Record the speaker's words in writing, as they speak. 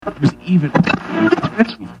Spin.E.B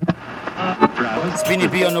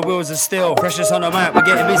on the wheels of steel. Preshus on the mic. We're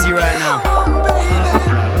getting busy right now.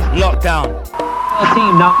 Lockdown.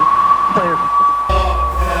 Team, not player.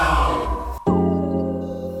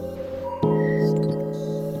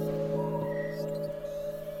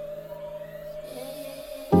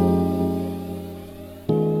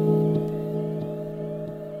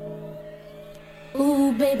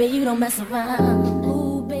 Ooh, baby, you don't mess around.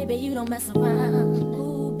 Ooh, baby, you don't mess around.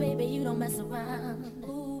 Ooh, baby, you don't mess around.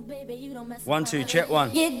 Ooh, baby, you don't mess around. 1, 2, check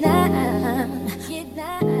 1. Get down, get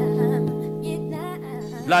down, get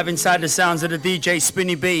down. Live inside the sounds of the DJ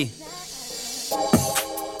Spin.E.B.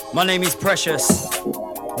 My name is Preshus.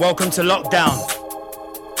 Welcome to Lockdown.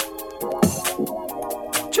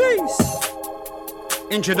 Jeez.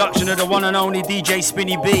 Introduction of the one and only DJ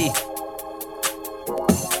Spin.E.B.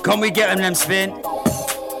 Can we get them spin?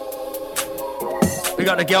 We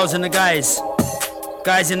got the girls and the guys.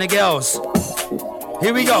 Guys and the girls.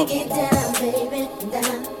 Here we go.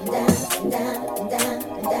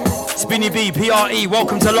 Spin.E.B, PRE,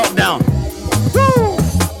 welcome to Lockdown. Woo!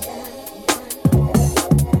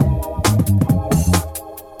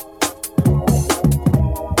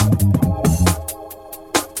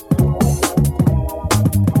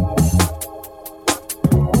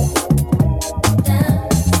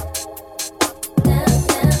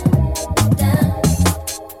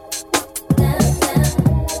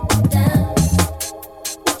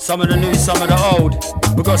 Some of the new, some of the old.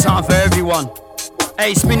 We've got something for everyone.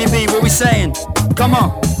 Hey, Spin.E.B, what we saying? Come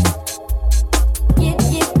on. Get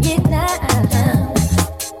down, get down, down.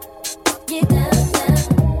 Get down,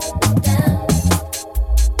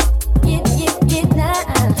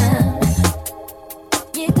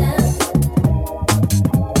 get down.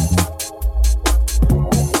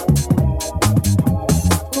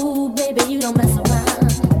 Ooh, baby, you don't mess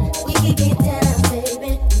around. We can get down,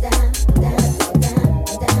 baby, down, down, down,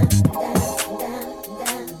 down, down, down,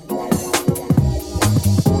 down.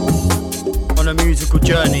 On a musical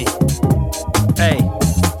journey. Hey.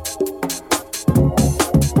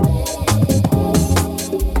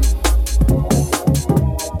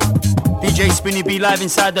 DJ Spin.E.B live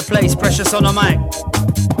inside the place. Preshus on the mic.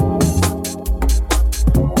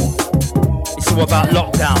 It's all about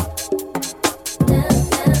lockdown.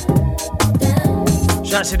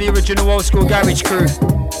 Shout out to the original old school garage crew.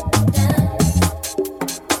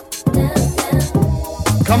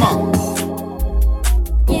 Come on.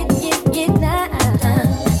 Get down, get down,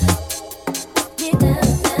 get down,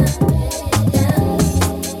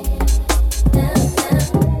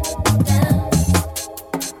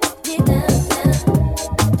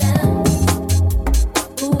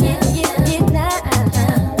 ooh, get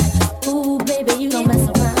down, ooh, baby, you don't mess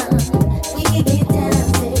around. We can get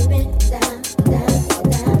down, baby, down, down,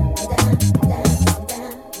 down, down, down,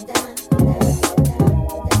 down, down, down.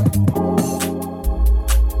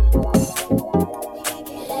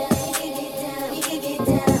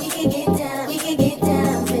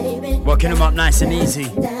 Working them up nice and easy.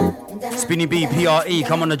 Spin.E.B, PRE,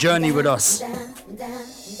 come on a journey with us.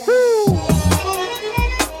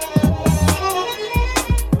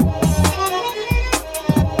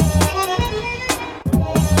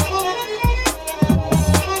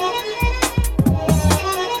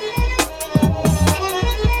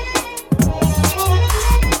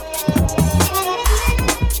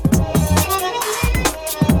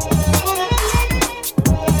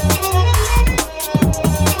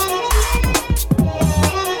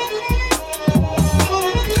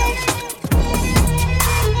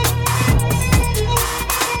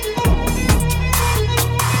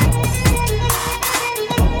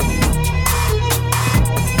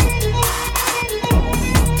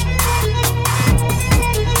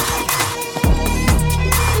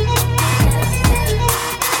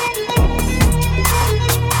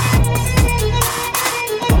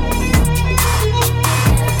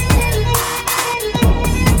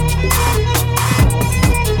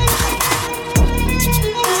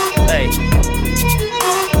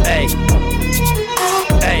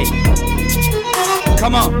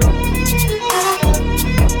 Come on.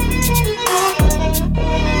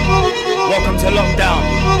 Welcome to Lockdown.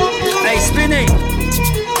 Hey, Spinny.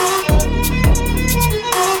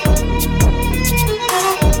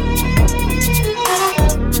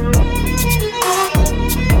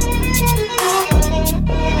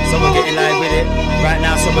 So we're getting live with it. Right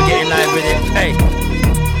now, so we're getting live with it. Hey.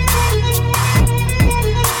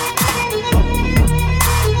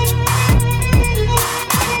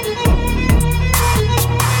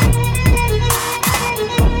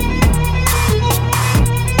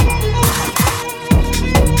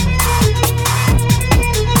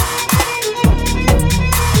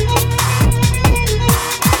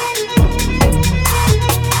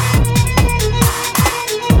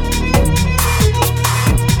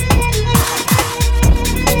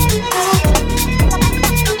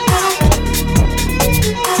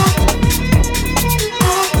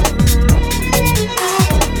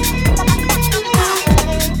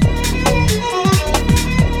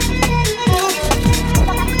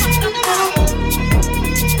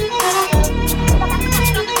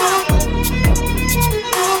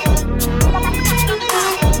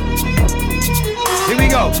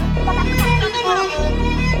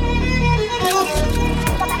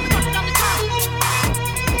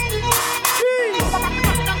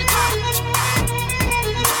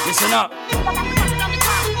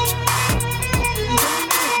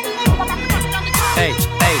 Hey,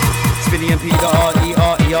 hey, Spin.E.B, the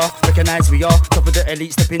R-E-R-E-R. Recognize we are top of the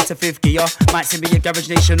elite, step into fifth gear. Might see me a garage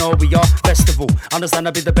nation or we are festival. Understand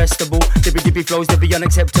I'll be the best of all. Dibby flows, they be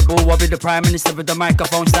unacceptable. I'll be the prime minister with the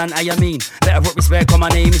microphone stand. I mean, better put respect on my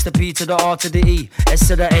name. It's the P to the R to the E, S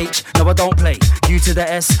to the H. No, I don't play. U to the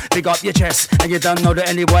S, big up your chest. And you don't know that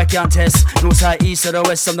any boy can't test. North side, east to the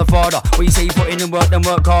west, I'm the father. What you say you put in work, then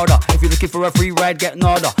work harder. If you're looking for a free ride, get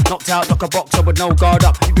nada. Knocked out like a boxer with no guard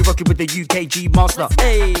up. You be rocking with the UKG master.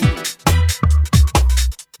 Hey.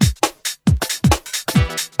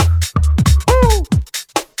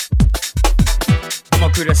 My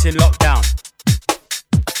crew that's in lockdown.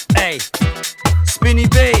 Hey,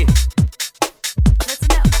 Spin.E.B.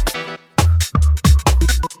 Listen up.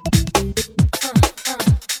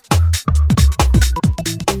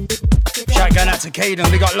 Shout going out to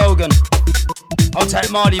Caden, we got Logan. I'll take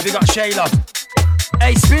Marley, we got Shayla.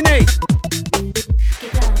 Hey, Spinny.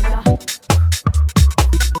 Get down, y'all.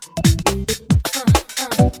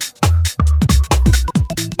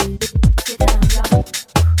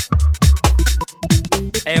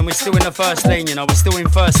 Hey, and we're still in the first lane, you know, we're still in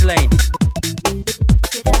first lane.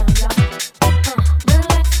 Get down, y'all.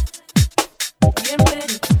 Relax. Get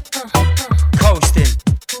ready. Coasting,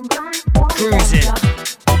 cruising.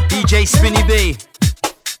 DJ Spin.E.B,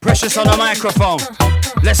 Preshus on the microphone.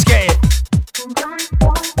 Let's get it.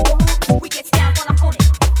 We get down while I'm on it.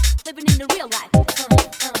 Living in the real life.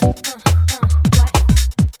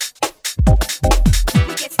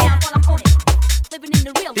 We get down while I'm on it. Living in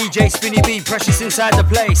the real life. DJ Spin.E.B, Preshus inside the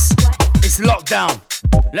place. It's lockdown.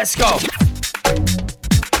 Let's go.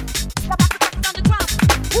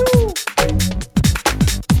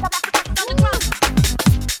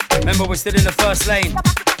 Remember, we're still in the first lane.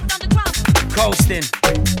 Coasting.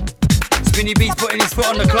 Spin.E.B's putting his foot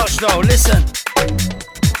on the clutch though. Listen.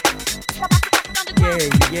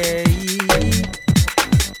 Yeah.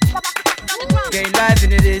 Getting live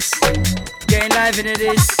into this. Getting live into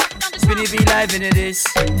this. Spin.E.B live into this.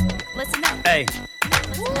 Listen up. Hey.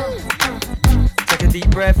 Take a deep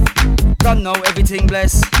breath. Don't know everything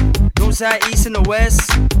blessed. North side, east and the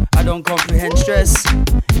west. I don't comprehend stress.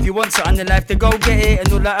 If you want something in life, then go get it.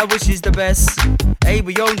 And all that I wish is the best. Hey,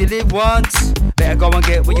 we only live once. Better go and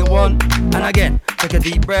get what you want. And again, take a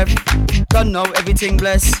deep breath. Don't know everything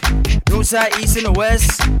blessed. North side, east and the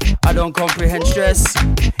west. I don't comprehend stress.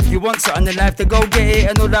 If you want something in life, then go get it.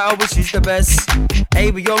 And all that I wish is the best.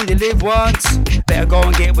 Hey, we only live once. Better go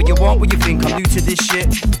and get what you want. What you think? I'm new to this shit.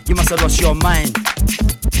 You must have lost your mind.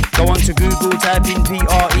 Go on to Google, type in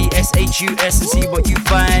Preshus and see what you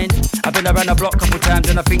find. I've been around the block a couple times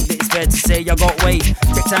and I think that it's fair to say I got weight.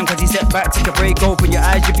 Take time cause you step back, take a break, open your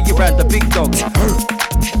eyes, you be around the big dogs.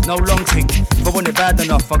 No long thing, if I want it bad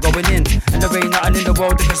enough, I'm going in. And there ain't nothing in the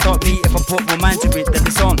world that can stop me if I put my mind to it, then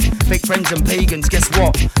it's on. Fake friends and pagans, guess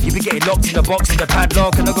what? You be getting locked in the box with the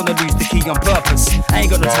padlock and I'm gonna lose the key on purpose. I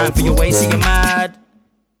ain't got no time for your ways, so you're mad.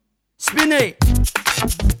 Spin it!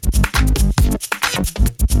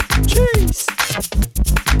 Jeez.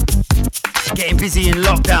 Getting busy in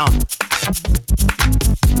lockdown.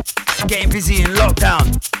 Getting busy in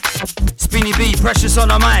lockdown. Spin.E.B, Preshus on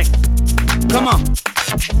the mic. Come on.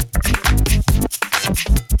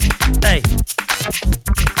 Hey.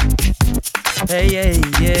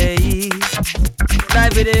 Hey.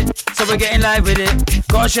 Live with it, so we're getting live with it.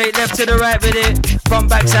 Gotta shake left to the right with it. Front,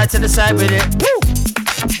 back, side to the side with it. Woo!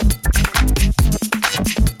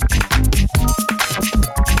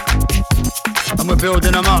 And we're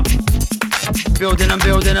building them up. Building them.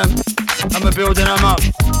 And we're building them up.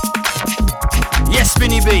 Yes,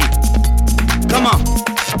 Spin.E.B. Come on.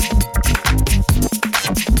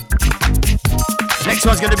 Next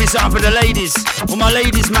one's gonna be something for the ladies. All my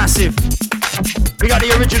ladies massive. We got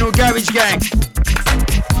the original Garage Gang.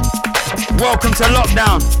 Welcome to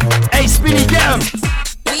lockdown. Hey, Spinny, get 'em.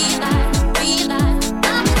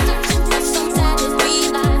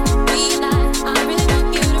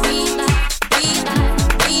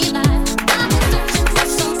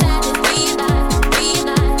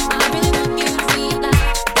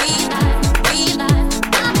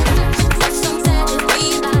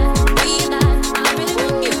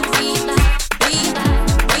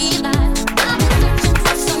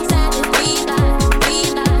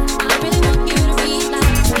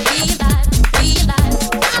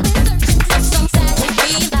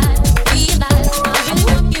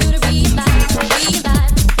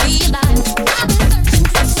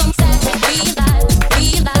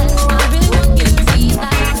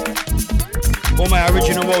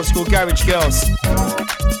 Old school garage girls.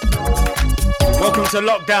 Welcome to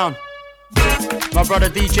lockdown. My brother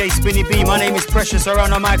DJ Spin.E.B. My name is Preshus,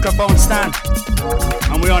 around a microphone stand.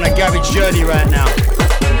 And we're on a garage journey right now.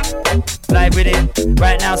 Live with it,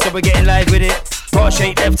 right now, so we're getting live with it. Got a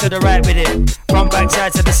shake left to the right with it. Front, back,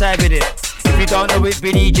 side to the side with it. If you don't know it,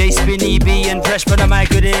 be DJ Spin.E.B. and Presh for the mic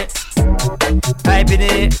with it. Hype in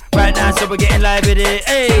it, right now, so we're getting live with it.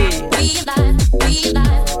 Hey! We live.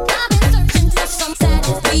 I've been searching for some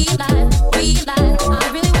sadness. We live. I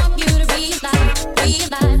really want you to be live. We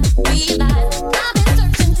live. I've been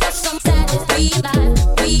searching for some sadness. We live.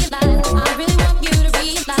 I really want you to be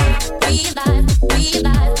live. We live.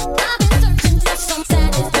 I've been searching for some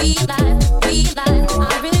sadness. We live.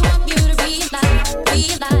 I really want you to be live. We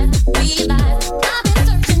live. I've been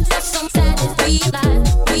searching for some sadness. We live.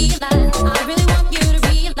 I really want you to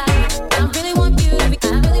be live. I really want you to be. I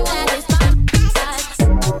really want this life.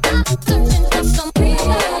 I'm searching for some peace.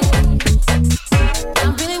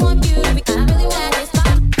 I really want you to be. I really want this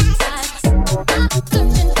life. I'm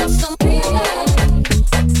searching for some peace.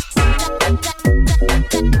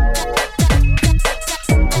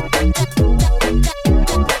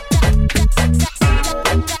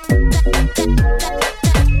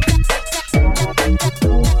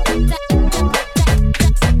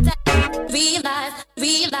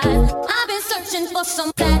 Realize, I've been searching for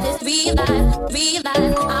some sadness. Realize,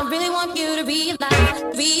 I really want you to realize.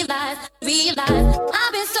 Realize,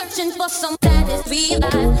 I've been searching for some sadness.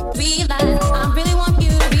 Realize, I really want you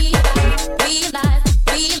to realize.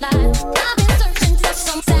 Realize, I've been searching for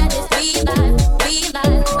some sadness.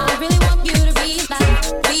 Realize, I really want you to realize.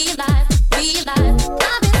 Realize,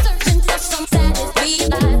 I've been searching for some sadness.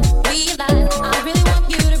 Realize, I really want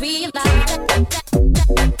you to realize.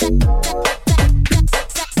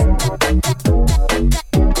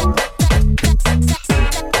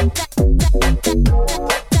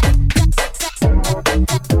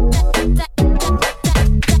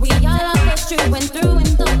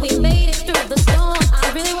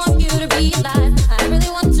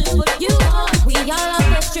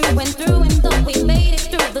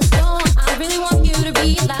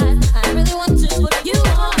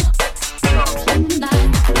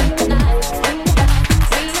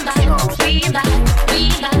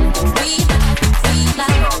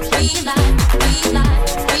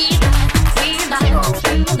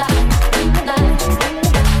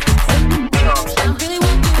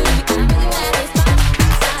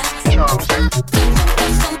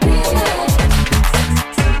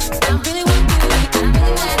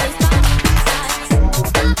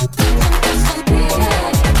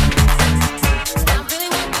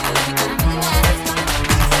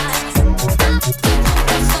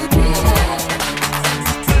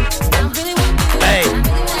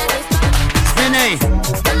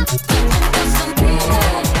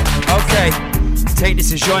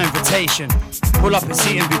 Pull up and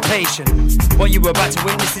sit and be patient. What you were about to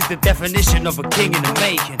witness is the definition of a king in the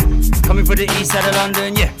making. Coming from the east side of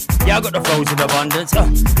London, yeah, I got the flows in abundance.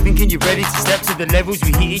 Thinking you're ready to step to the levels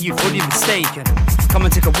we hitting, you fully mistaken. Come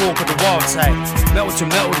and take a walk on the wild side. Metal to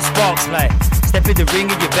metal, the sparks light. Step in the ring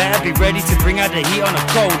and you better be ready to bring out the heat on a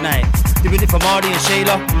cold night. Doing it for Marty and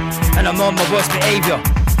Shayla, and I'm on my worst behavior.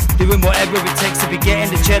 Doing whatever it takes to be getting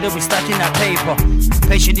the cheddar, we stacking that paper.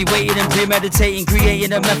 Patiently waiting and premeditating,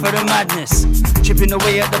 creating a method of madness. Chipping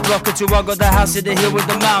away at the block until I got the house in the hill with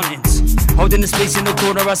the mountains. Holding the space in the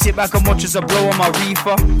corner, I sit back and watch as I blow on my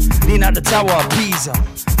reefer. Lean out the tower of Pisa,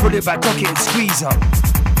 pull it back, cock it and squeeze up.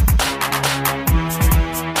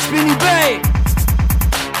 Spin.E.B.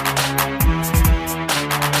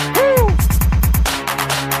 Woo!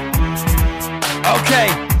 Okay.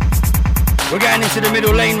 We're getting into the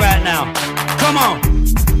middle lane right now. Come on.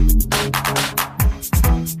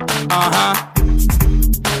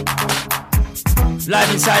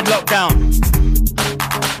 Live inside lockdown.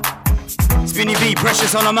 Spin.E.B,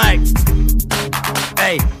 Preshus on the mic.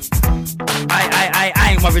 Hey.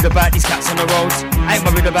 I ain't worried about these cats on the roads. I ain't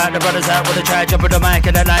worried about the brothers out with the try jump with the mic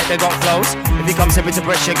and the night they got flows. If he comes heavy to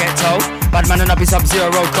pressure, get told. Bad man and I be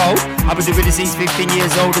sub-zero cold. I've been doing this since 15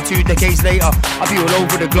 years old or 2 decades later. I be all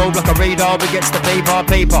over the globe like a radar against the paper.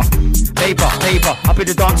 Up in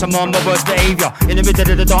the dance, I'm on my worst behavior. In the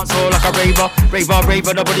middle of the dance floor like a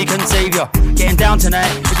raver, nobody can save ya. Getting down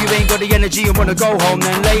tonight, if you ain't got the energy and wanna go home,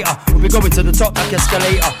 then later we'll be going to the top like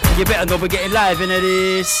escalator. You better know we're getting live into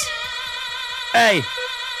this. Hey,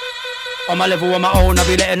 On my level, on my own, I'll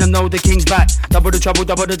be letting them know the king's back. Double the trouble,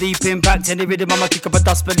 double the deep impact. Any rhythm, I'ma kick up a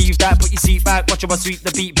dust, believe that. Put your seat back, watch how I sweep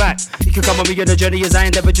the beat back. You can come on me on a journey as I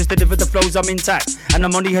endeavour, just deliver the flows, I'm intact. And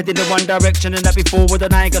I'm only heading in one direction, and that before with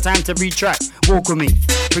and I ain't got time to retract. Walk with me,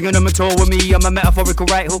 bringing them a tour with me. I'm a metaphorical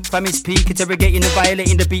right hook, famine's peak. Interrogating and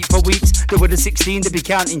violating the beat for weeks. There were the 16 to be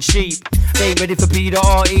counting sheep. They ain't ready for P to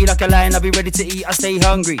R-E, like a lion, I'll be ready to eat, I stay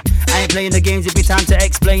hungry. I ain't playing the games, it be time to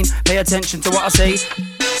explain. Pay attention to what I say.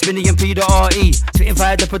 Spinny and P to R-E, spitting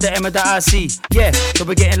fire to put the M of the I-C. Yeah, so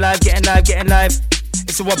we're getting live, getting live, getting live.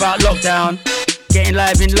 It's all about lockdown, getting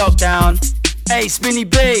live in lockdown. Hey,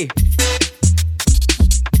 Spin.E.B.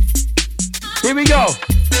 Here we go.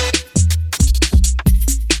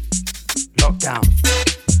 Lockdown,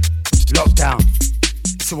 lockdown.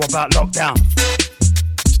 It's all about lockdown.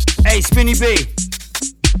 Hey, Spin.E.B.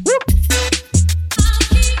 Whoop.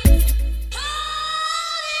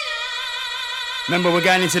 Remember, we're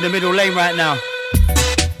going into the middle lane right now.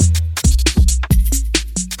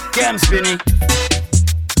 Get 'em, Spinny.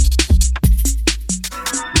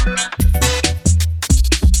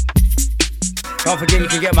 Don't forget you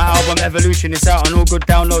can get my album Evolution. It's out on all good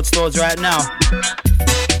download stores right now.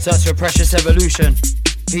 Search for Preshus Evolution.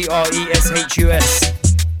 Preshus.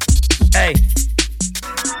 Hey.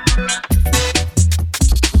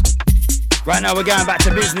 Right now we're going back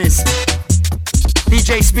to business.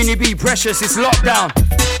 DJ Spin.E.B, Preshus, it's lockdown.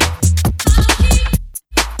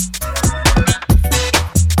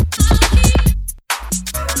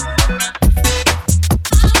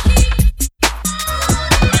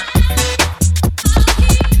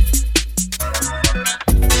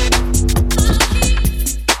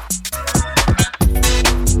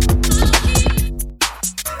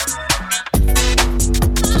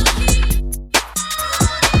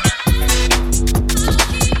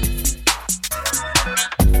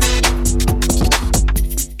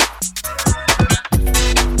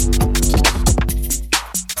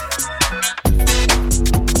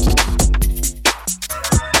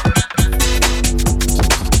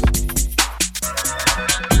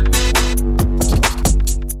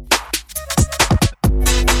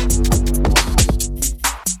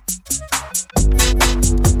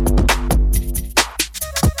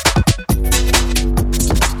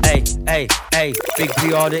 Hey, big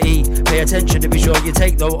PR to E. Pay attention to be sure you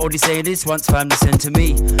take though. Only say this once, fam, listen to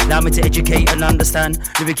me. Allow me to educate and understand.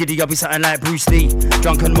 Lyric kiddie, I'll be something like Bruce Lee.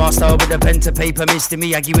 Drunken master with a pen to paper, Mr.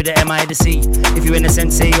 Me. Aggie with the M.I. to C. If you're in a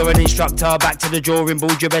sensei or an instructor, back to the drawing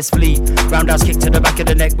board, your best flee. Roundhouse kick to the back of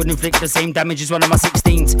the neck would inflict the same damage as one of my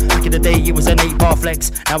 16s. Back in the day, it was an 8-bar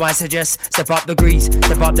flex. Now I suggest step up the grease,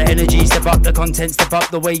 step up the energy, step up the content, step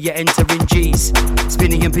up the way you're entering G's.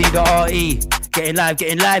 Spinning and P to R-E. Getting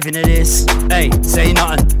live into this. Hey, say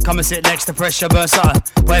nothing. Come and sit next to Pressure, burst something.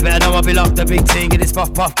 Boy, better know I'll be locked the big thing. It is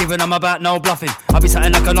puff, giving I'm about no bluffing. I'll be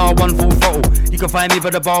something like an R1 full throttle. You can find me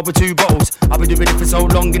by the bar with 2 bottles. I've been doing it for so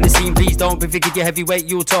long in the scene. Please don't be thinking you're heavyweight,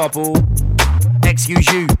 you'll topple. Excuse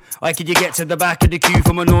you, why could you get to the back of the queue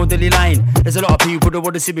from an orderly line? There's a lot of people that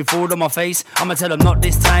want to see me fall on my face. I'ma tell them not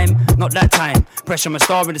this time, not that time. Pressure, I'm a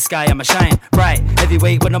star in the sky, I'ma shine bright.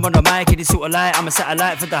 Heavyweight when I'm on the mic, it is sort of light. I'm a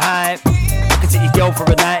satellite for the hype. I can take your girl for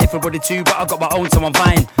a night if I wanted to, but I got my own, so I'm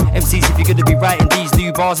fine. MCs, if you're gonna be writing these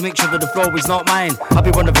new bars, make sure that the flow is not mine. I'll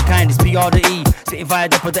be one of a kind, it's PR to E. Spitting fire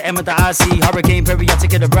up with the M of the IC. Hurricane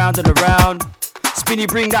periodic it around and around. Spinny,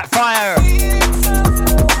 bring that fire.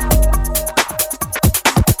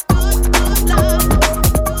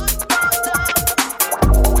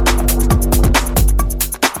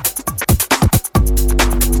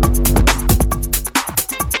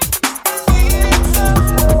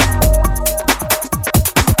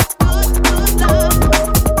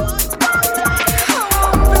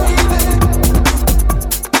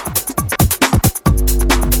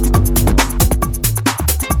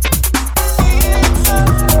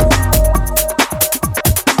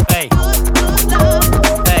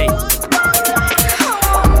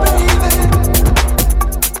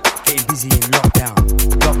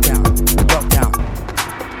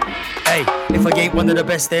 One of the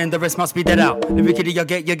best there and the rest must be dead out. Lyrically, you'll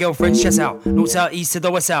get your girlfriend's chest out. North, south, east to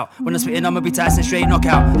the west out. When I'm spitting, I'ma be Tyson straight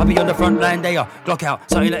knockout. I'll be on the front line, they are Glock out.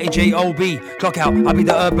 Something like a J.O.B. Clock out. I'll be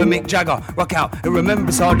the urban Mick Jagger. Rock out. It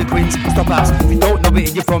remembers all the Queens. Stop out. If you don't know it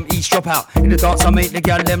and you're from East, drop out. In the dance, I make the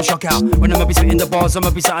gal them shock out. When I'ma be spitting the bars,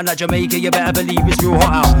 I'ma be something like Jamaica. You better believe it's real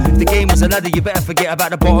hot out. If the game was a ladder, you better forget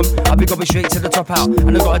about the bottom. I'll be going straight to the top out.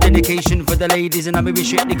 And I got a dedication for the ladies, and I'm maybe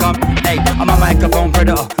strictly come. Hey, I'm a microphone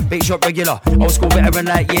predator, big shot regular. Old school veteran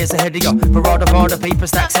like years ahead of you. Parada, the paper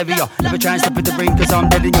stacks heavier. Never try and step at the brink, cause I'm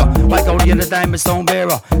dead in you. White gold, yellow diamond, stone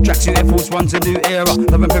bearer. Tracksuit Air Force One's a new era.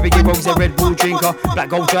 Loving Perrier Rose, a Red Bull drinker. Black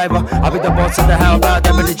gold driver, I'll be the boss of the how about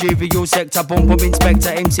them in the GVU sector. Boom boom inspector,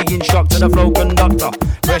 MC instructor, the flow conductor.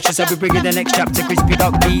 Precious, I'll be bringing the next chapter. Crispy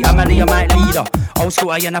duck beat, I'm a might leader. Old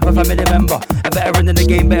school, I ain't a family member. A veteran in the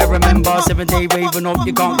game, better remember. 7-day raving up,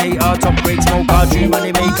 you can't cater. Top grade smoker, true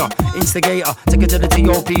money maker. Instigator, take it to the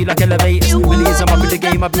TOP like elevators. Many years I'm up in the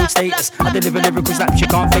game, I build status. I deliver lyrical slaps, you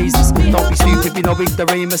can't phase this. Don't be stupid, be no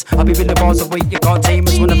ignoramus. I'll be with the bars of weight, you can't tame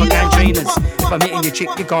us. One of a kind trainers. If I'm hitting your chick,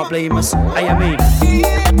 you can't blame us. I am mean.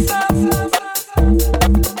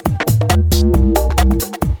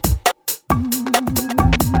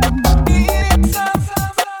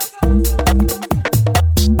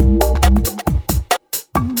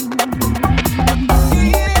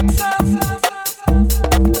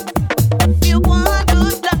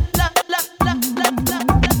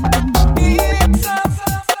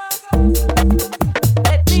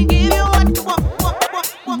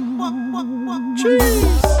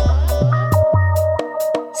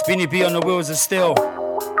 Spin.E.B on the wheels of steel.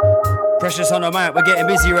 Preshus on the mic, we're getting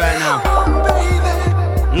busy right now.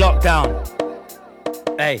 Lockdown.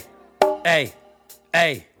 Hey, hey,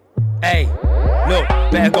 hey, hey. Look,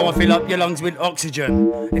 better go and fill up your lungs with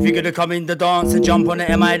oxygen. If you're gonna come in the dance and jump on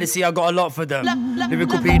the MI to see, I got a lot for them.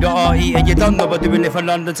 Lyrical P.E. and you done know about doing it from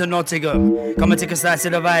London to Nottingham. Come and take a slice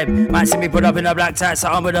of the vibe. Might see me put up in a black tie, so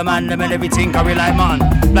I'm with a man, them and everything curry like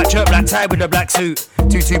mutton. Black shirt, black tie with a black suit.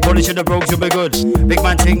 2-2 polish of the brogues, you'll be good. Big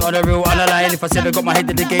man ting on the real, on the line. If I said I got my head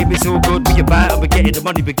in the game, it's all good. We about and we get it, the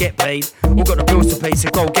money we get paid. All got the bills to pay, so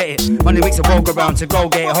go get it. Money makes a vogue around, so go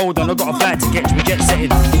get it. Hold on, I got a flight to catch, we jet setting.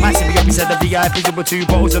 Might see me up inside the VIPs with 2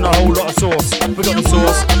 bottles and a whole lot of sauce. We got the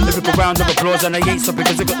sauce, lyrical round of applause, and I ain't stopping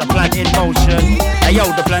because I got the plan in motion. Hey yo,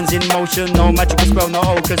 the plan's in motion, no magical spell, no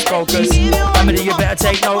hocus pocus. Family, you better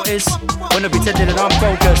take notice. When I be telling that I'm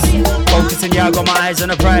focused. Focusing, yeah, I got my eyes on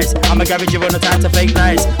the prize. I'ma garage you on the time to fake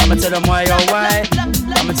lies. I'ma tell them why, oh why.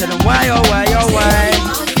 I'ma tell them why, oh why, oh why.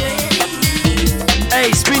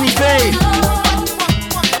 Hey, Spin.E.B,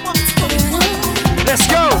 let's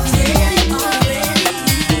go.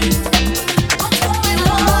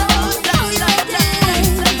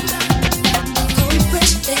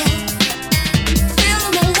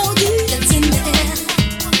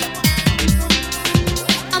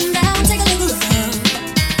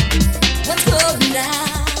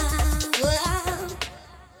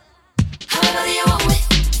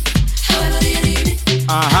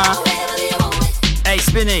 Hey,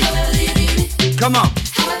 Spin.E, come on.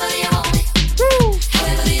 Woo.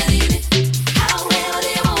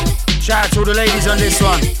 Shout out to all the ladies on this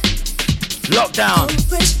one. Lockdown.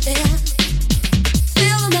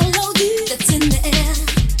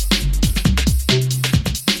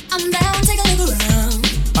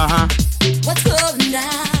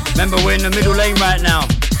 Remember, we're in the middle lane right now.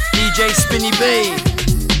 DJ Spin.E.B.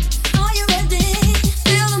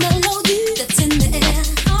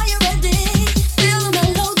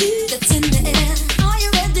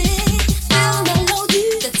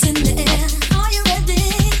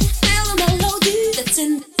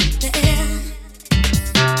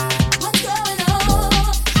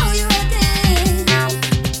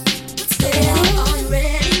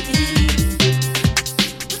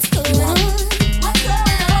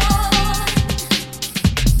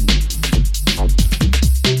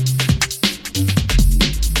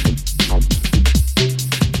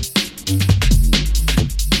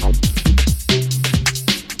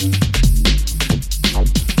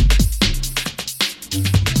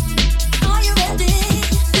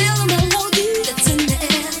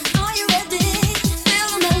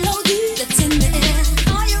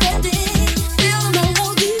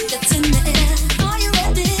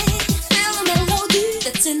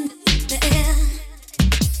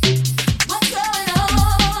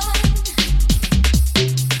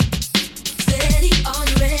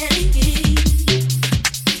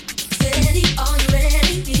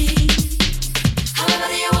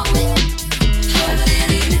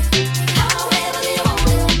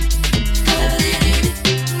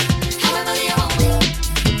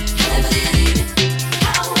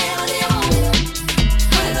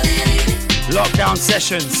 Lockdown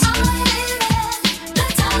sessions.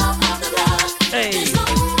 Hey.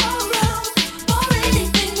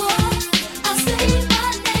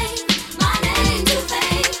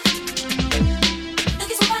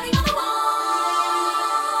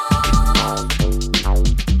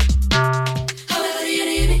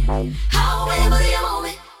 How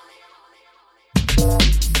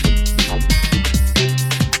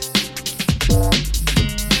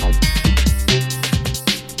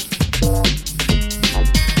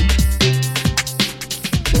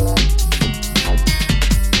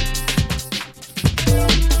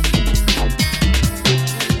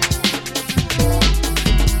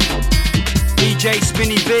DJ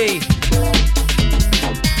Spin.E.B.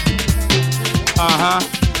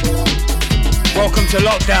 Welcome to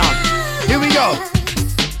lockdown. Here we go.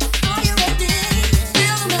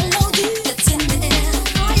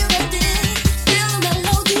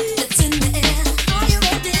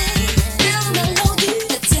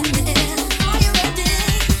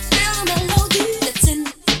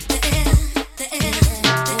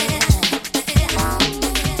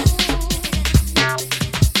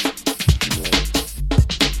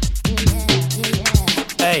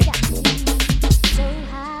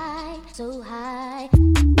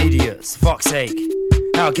 Idiots, fuck's sake.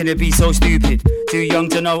 How can it be so stupid? Too young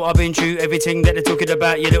to know I've been through everything that they're talking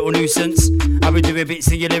about, you little nuisance. I've been doing bits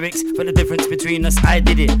of your lyrics, but the difference between us, I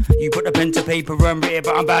did it. You put the pen to paper and writ it,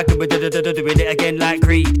 but I'm back and we're doing it again like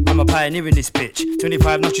Creed. I'm a pioneer in this bitch,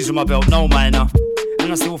 25 notches on my belt, no minor. And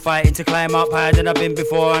I'm still fighting to climb up higher than I've been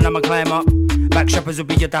before, and I'ma climb up. Backstrappers will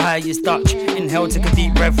be at the highest touch. Inhale, take a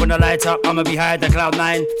deep breath when I light up. I'ma be higher than cloud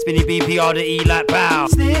 9. Spin.E.B, PR to E like pow.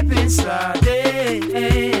 Slipping, sliding,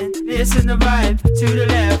 listen the vibe. To the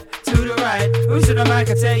left, to the right. Who's to the mic?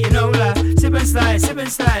 I tell you no lie. Sip and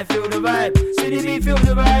slide, feel the vibe. Spin.E.B, feel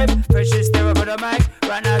the vibe. Precious, stare up on the mic.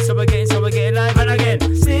 Right now, so we're getting live. And again,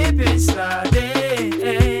 slipping, sliding,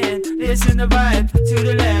 listen the vibe. To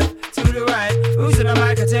the left, to the right. Who's to the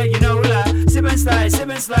mic? I tell you no lie. Sip and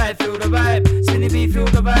slide, feel the vibe. Spin.E.B, feel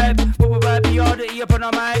the vibe. What will vibe be all the E up on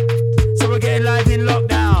our mic? So we're getting live in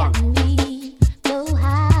lockdown. Got me so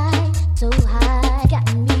high,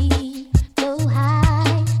 got me so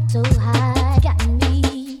high, got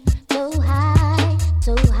me so high,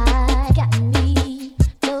 got me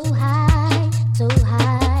so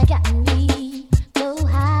high, got me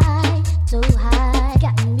so high,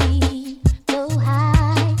 got me so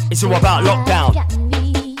high. It's all about lockdown.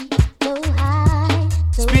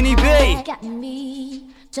 Spin.E.B.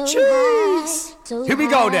 Jeez. Here we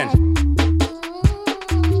go then.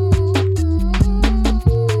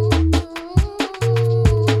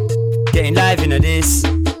 Getting live into this.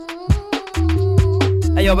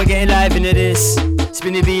 Hey yo, we're getting live into this.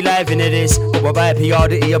 Spin.E.B live into this. But we're by PR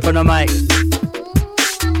to E up on the mic.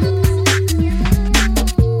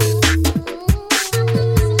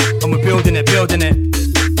 And we're building it.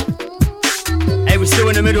 Hey, we're still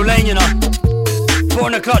in the middle lane, you know. Foot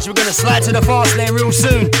on the clutch, we're gonna slide to the fast lane real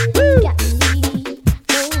soon. Woo! Got me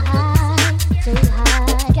so high,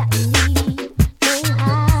 got me so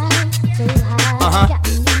high, got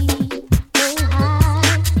me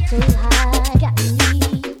so high, got me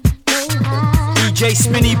so high. DJ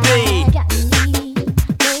Spin.E.B. Got me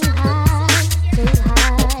so high,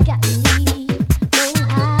 got me so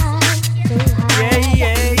high,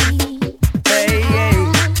 Yeah. Hey.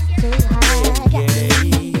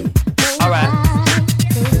 Alright.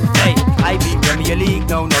 Premier League,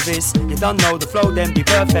 no novice. You don't know the flow, then be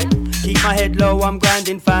perfect. Keep my head low, I'm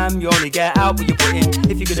grinding, fam. You only get out what you put in.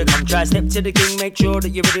 If you're gonna come try, step to the king. Make sure that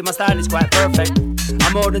you're ready, my style is quite perfect.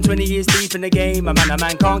 I'm more than 20 years deep in the game. A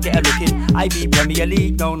man can't get a look in. I be Premier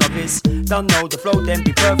League, no novice. Don't know the flow, then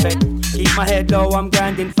be perfect. Keep my head low, I'm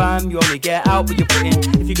grinding, fam. You only get out what you put in.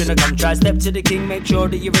 If you're gonna come try, step to the king. Make sure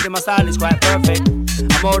that you're ready, my style is quite perfect.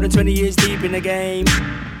 I'm more than 20 years deep in the game.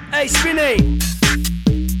 Hey, Spinny!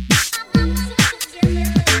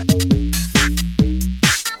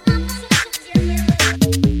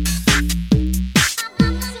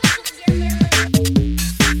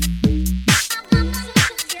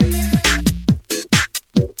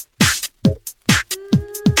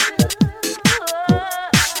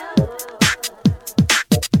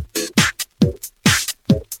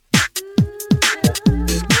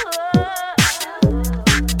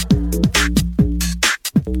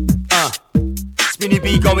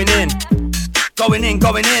 Spin.E.B going in.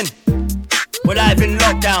 We're live in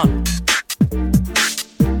lockdown.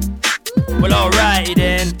 Well, alrighty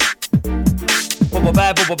then. Bubble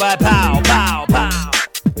bye, pow, pow, pow.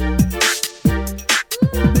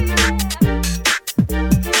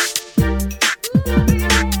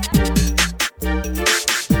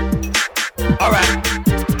 Alright.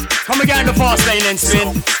 Come again the fast lane then,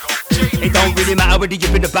 Spin. It don't really matter whether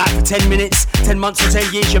you've been about for 10 minutes, 10 months or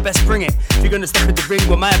 10 years, you best bring it. If you're gonna step in the ring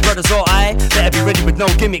with my brothers or I, better be ready with no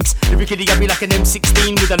gimmicks. Lyrically, I be like an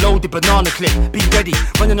M16 with a loaded banana clip. Be ready,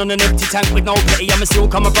 running on an empty tank with no petty. I'ma still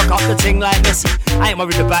come and rock up the ting like Messi. I ain't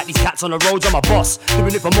worried about these cats on the roads, I'm a boss.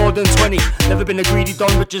 Doing it for more than 20. Never been a greedy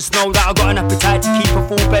don, but just know that I got an appetite to keep a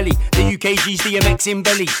full belly. The UKG's DMX in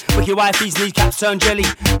belly. Wicked wifey's kneecaps turn jelly.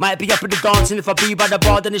 Might be up at the dancing if I be by the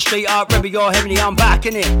bar, then it's straight up Remy or Henry, I'm back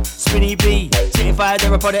in it. Spin.E.B, certified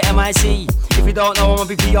there upon the MIC. If you don't know, I'm a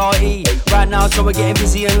BPRE. Right now, so we're getting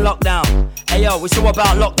busy in lockdown. Hey yo, it's all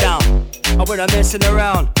about lockdown. And we're not messing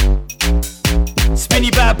around.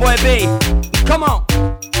 Spinny bad boy B, come on.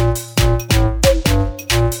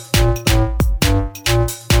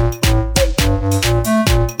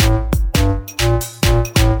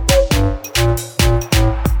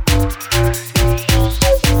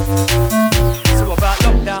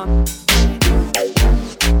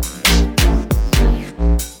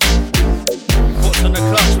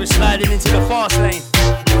 We're sliding into the fast lane.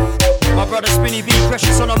 My brother Spin.E.B,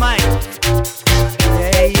 Preshus on the mic.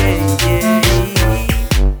 Yeah, yeah, yeah.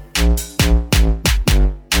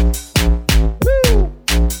 Woo.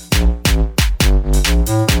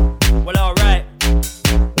 Well, alright.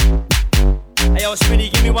 Hey, yo, Spinny,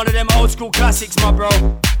 give me one of them old school classics, my bro.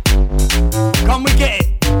 Come, we get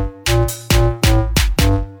it.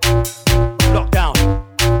 Lockdown.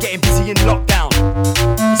 Getting busy in lockdown.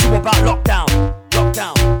 It's all about lockdown.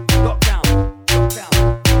 Lockdown, lockdown, lockdown,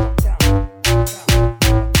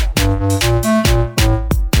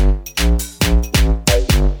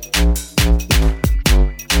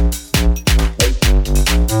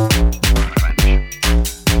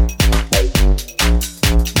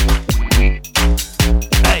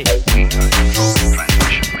 hey.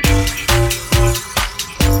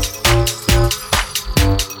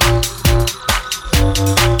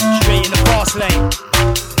 Straight in the fast lane.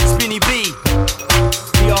 Spin.E.B.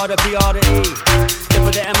 PR to E. Step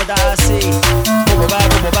for the M of the IC. Bubble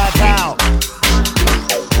bad, pow.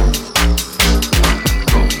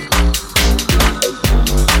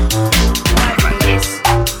 Live into this.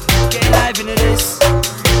 Get live into this.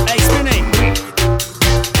 Hey, Spinny.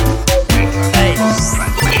 Hey.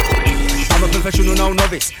 I'm a professional, no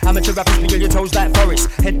novice. Amateur rappers be on your toes like Forest.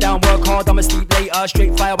 Head down, work hard, I'ma sleep later.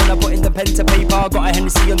 Straight fire when I put in the pen to paper. Got a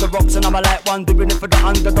Hennessy on the rocks and I'm a light one. Doing it for the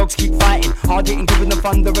underdogs, keep fighting. Hard hitting, giving them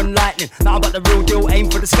thunder and lightning. Now about the real deal, aim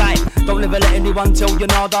for the sky. Don't ever let anyone tell you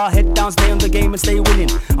nada. Head down, stay on the game and stay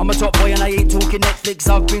winning. I'm a top boy and I ain't talking Netflix.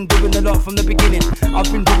 I've been doing a lot from the beginning.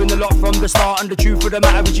 I've been doing a lot from the start. And the truth of the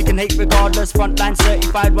matter is you can hate regardless. Frontline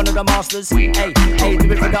certified, one of the masters. Hey, hey,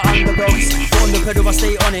 do it for the underdogs. Go on the pedal, I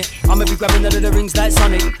stay on it. I'ma be grabbing all of the rings like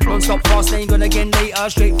Sonic. Don't stop fast, ain't gonna again later.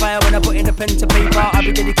 Straight fire when I put in the pen to paper. I'll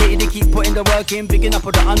be dedicated to keep putting the work in. Bigging up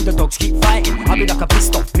all the underdogs, keep fighting. I'll be like a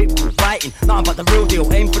pissed off pit bull fighting. Nothing but the real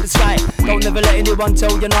deal, aim for the sky. Don't never let anyone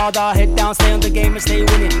tell you nada. Head down, stay on the game and stay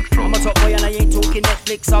winning. I'm a top boy and I ain't talking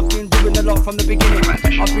Netflix. I've been doing a lot from the beginning.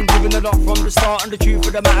 I've been doing a lot from the start. And the truth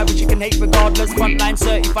of the matter is you can hate regardless. Frontline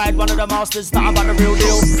certified, one of the masters. Nothing but the real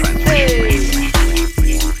deal. Hey.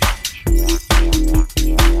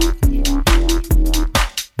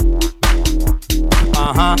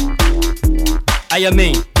 Hey,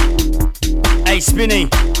 me. Hey, Spinny.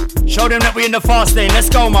 Show them that we in the fast lane. Let's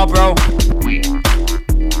go, my bro.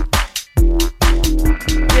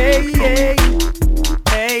 Yeah, yeah.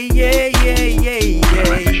 Hey, yeah, yeah, yeah,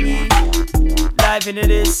 yeah. Live into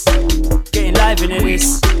this. Getting live into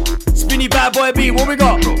this. Spinny bad boy B, what we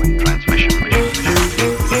got?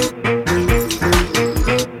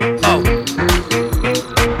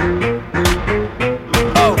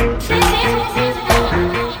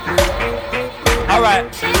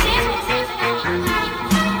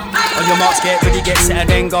 Get ready, get set and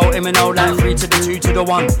then go. M&O like 3 to the 2 to the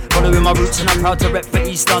 1. Following my roots and I'm proud to rep for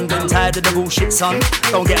East London. Tired of the bullshit, son.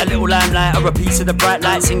 Don't get a little limelight or a piece of the bright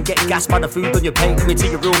lights and get gassed by the food on your plate. Let me tell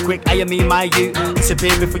you real quick, I mean my you.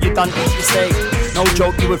 Disappear before you done eat your steak. No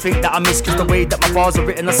joke, you would think that I miss cause the way that my bars are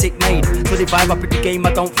written are sick made. 25 up in the game,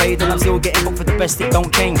 I don't fade. And I'm still getting booked for the best, it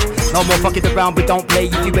don't change. No more fucking around, we don't play.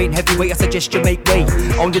 If you ain't heavyweight, I suggest you make way.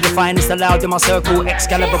 Only the finest allowed in my circle.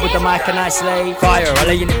 Excalibur with the mic and I slay. Fire, I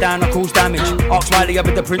laying it down, I cause damage. Ask Wiley, I'll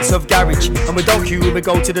be the prince of garage. And we don't queue, we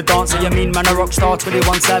go to the dance. So you mean man a rock star,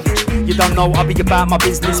 21 savage. You don't know, I'll be about my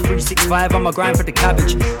business. 365, I'm a grind for the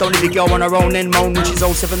cabbage. Don't leave the girl on her own and moan when she's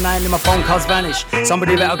 079 and my phone calls vanish.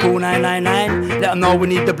 Somebody better call 999. Let them know we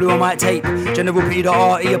need the blue and white tape. General P, the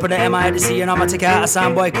RE, up on the MIDC, and I'ma take it out of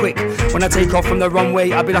soundboy quick. When I take off from the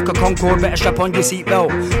runway, I'll be like a Concorde. Better strap on your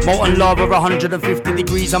seatbelt. Molten lava, 150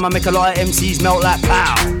 degrees. I'ma make a lot of MCs melt like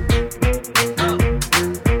pow.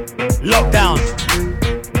 Lockdown.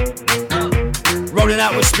 Rolling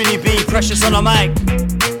out with Spin.E.B, Preshus on the mic.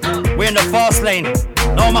 We're in the fast lane,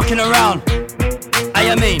 no mucking around.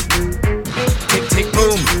 I mean, tick tick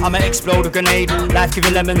boom, I'ma explode a grenade. Life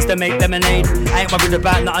giving lemons to make lemonade. I ain't worried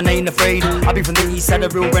about nothing, I ain't afraid. I be from the east side, a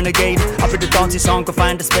real renegade. I be the dancing song, can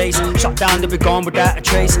find a space. Shut down, to be gone without a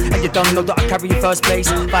trace. And you don't know that I carry you first place.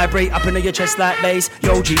 Vibrate up into your chest like bass.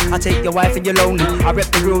 Yo G, I take your wife and you're lonely. I rep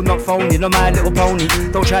the real, not phony, no My Little Pony.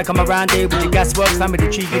 Don't try come around here with your gas works, family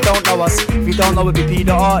tree. You don't know us. If you don't know it, be P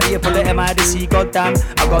the R, here for the M-I, the C. Goddamn,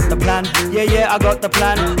 I got the plan. Yeah, I got the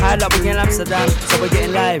plan. High like we in Amsterdam, so we're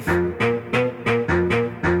getting live.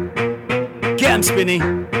 Get 'em, Spinny.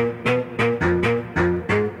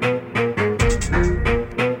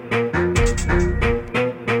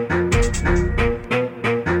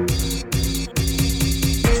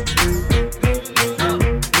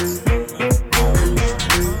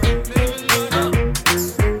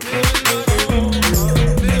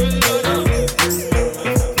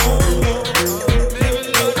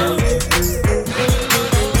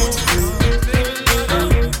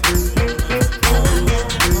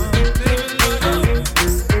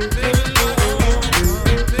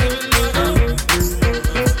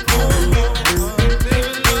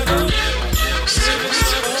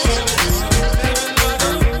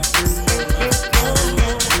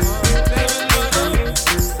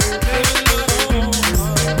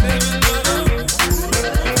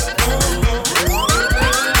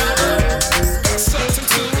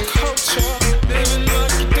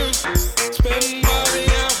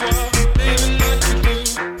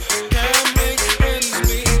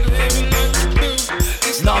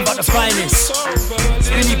 Nothing but the finest.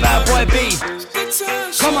 Spin.E.B, bad boy B.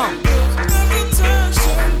 Come on.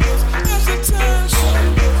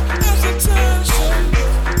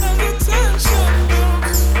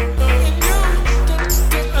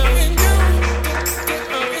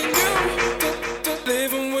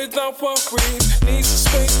 Living without worries, needs a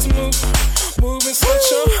space to move. Moving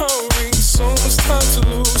such a hurry, so much time to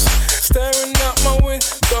lose. Staring out my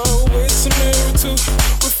window, it's a mirror too.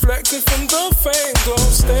 Reflecting from the fame glow,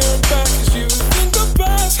 staring back as you think the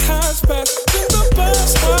best has passed. Think the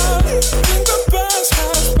best has, think the best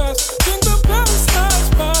has passed. Think the best has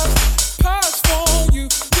passed. Pass for you,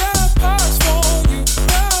 yeah, pass for you,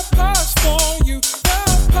 yeah, pass for you, yeah,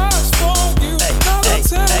 pass for you. Now the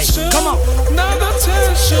tension, come on. Now the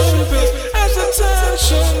tension builds, as the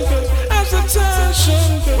tension builds, as the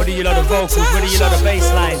tension builds. What do you lot of vocals? What do you lot of bass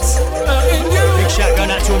lines? Big shout going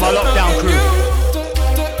out to all my lockdown crew.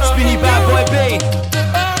 Spin.E.B, bad boy B.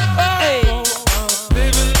 Hey.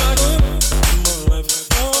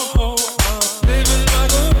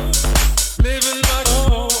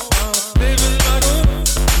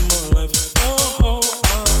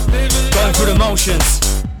 Going through the motions.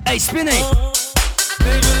 Hey, Spinny.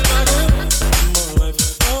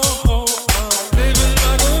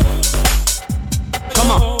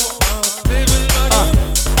 Come on.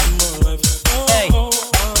 Hey.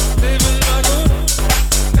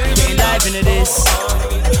 Getting live into this.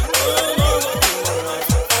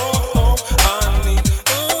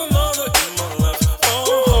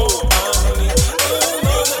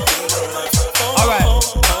 Alright.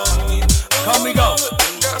 Come we go.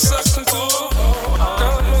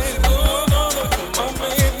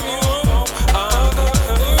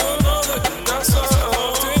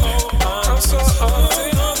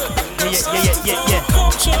 Yeah.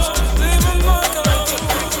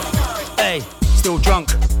 Hey, still drunk,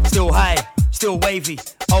 still high, still wavy.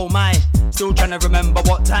 Oh my, still trying to remember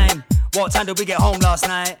what time did we get home last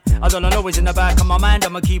night? I don't know, it's in the back of my mind.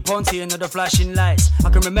 I'ma keep on seeing all the flashing lights. I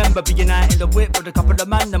can remember being out in the whip with a couple of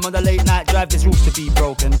man. Them on the late night drive, there's rules to be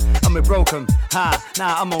broken. And we broke 'em, nah,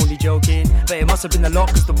 I'm only joking. But it must have been a lot,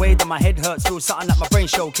 cause the way that my head hurts feels something like my brain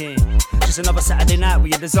choking. Just another Saturday night,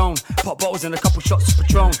 we in the zone. Pop bottles and a couple shots of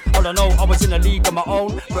Patron. All I know, I was in a league on my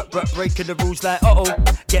own. Breaking the rules like,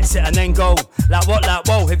 get set and then go. Like what, like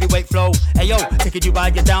whoa, heavyweight flow. Hey yo, taking you by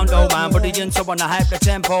your down low, man. But the so wanna hype the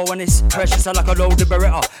tempo. And it's precious, I like a loaded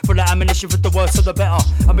Beretta. Full of ammunition for the worse or the better.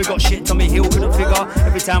 And we got shit Tommy Hill couldn't figure.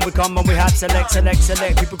 Every time we come and we had select.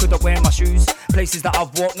 People couldn't wear my shoes. Places that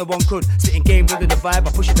I've walked, no one could. Sitting game with the vibe,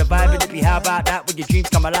 I push it the vibe. And it be how about that when your dreams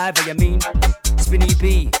come alive, what you mean?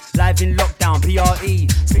 Spin.E.B, live in lockdown, PRE.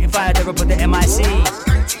 Spitting fire there up at the MIC.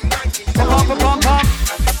 Pump.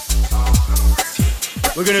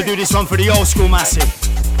 We're gonna do this one for the old school massive.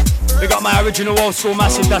 We got my original old school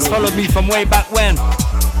massive that's followed me from way back when.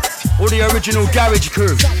 All the original garage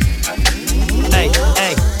crew.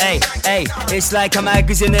 Hey, it's like a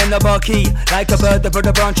magazine in a marquee, like a bird up on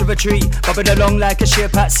the branch of a tree, bobbing along like a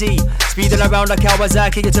ship at sea, speeding around like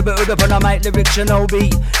Kawasaki. It's a bit up on a mic, lyrics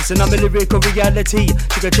Shinobi. It's another lyrical reality.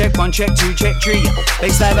 Sugar check 1, check 2, check 3.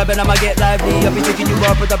 Baseline rapping, I'ma get lively. I'll be taking you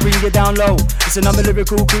up, but I bring you down low. It's another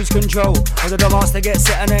lyrical cruise control. Under the master get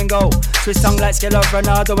set and then go. Twist tongue like skill of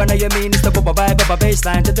Ronaldo. When you mean it's the bubble vibe of a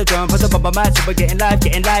baseline to the drum for the bubble match. So we're getting live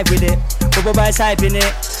with it. Bubble vibe's hyping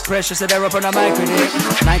it. Pressure, so they're up on the mic with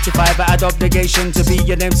it. 95, I had obligation to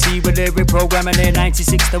be an MC with lyric programming in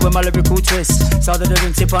 96 to with my lyrical twist. Started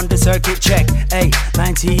the tip on the circuit check. Hey,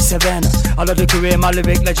 97, all of the career, my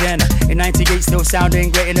lyric legend. In 98, still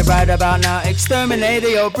sounding great in the right about now. Exterminator,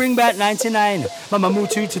 yo, bring back 99. Mama move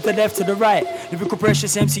to the left, to the right. Lyrical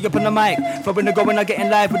Preshus MC up on the mic. Throwing the go when I getting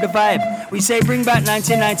live with the vibe. We say bring back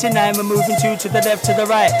 1999. We're moving to the left, to the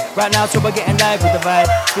right. Right now, till we're getting live with the vibe.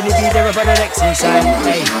 Really be there about the next inside.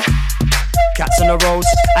 Hey. Cats on the roads,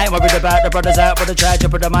 I ain't worried about the brothers out with the charge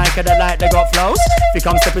up with the mic and the light, they got flows. If you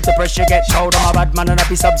come step into pressure, get told I'm a bad man and I'll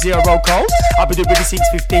be sub-zero cold. I'll be doing this since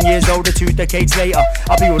 15 years older, 2 decades later.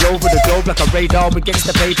 I'll be all over the globe like a radar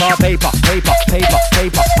against the paper. I'll be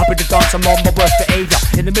the dancer, I'm on my worst behavior.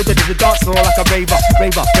 In the middle of the dance floor like a raver,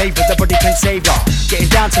 nobody can save ya.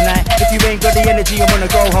 Getting down tonight, if you ain't got the energy, I'm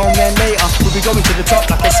gonna go home then later. We'll be going to the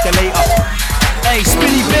top like escalator. Hey,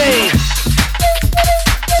 Spin.E.B.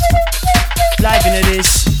 Live into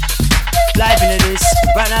this,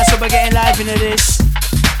 right now, so we're getting live into this,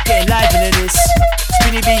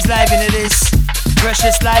 Spin.E.B's live into this,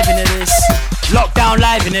 Preshus live into this, Lockdown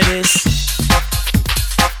live into this.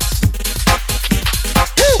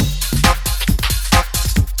 Woo!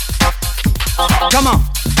 Come on.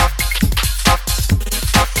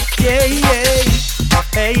 Yeah,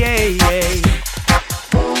 hey.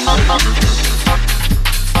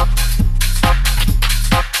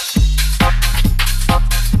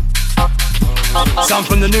 Some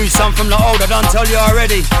from the new, some from the old, I done tell you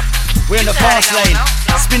already. We're in the fast lane.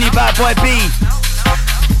 Spinny bad boy B.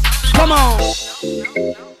 Come on.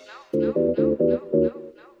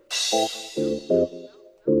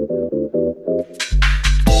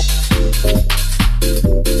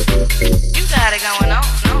 You got it going on.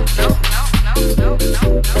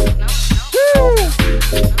 Woo.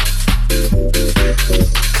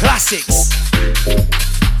 Classics.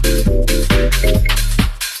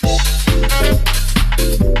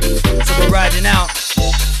 So we're riding out,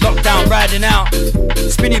 Lockdown riding out,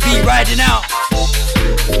 Spin.E.B riding out.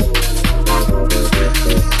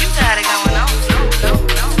 You got it going on.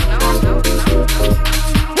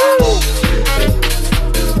 Woo.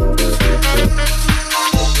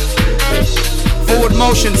 Forward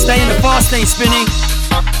motion, stay in the fast lane, Spinny.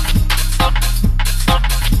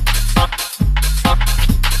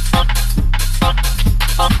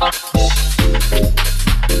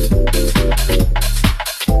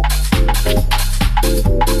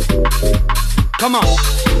 Come on.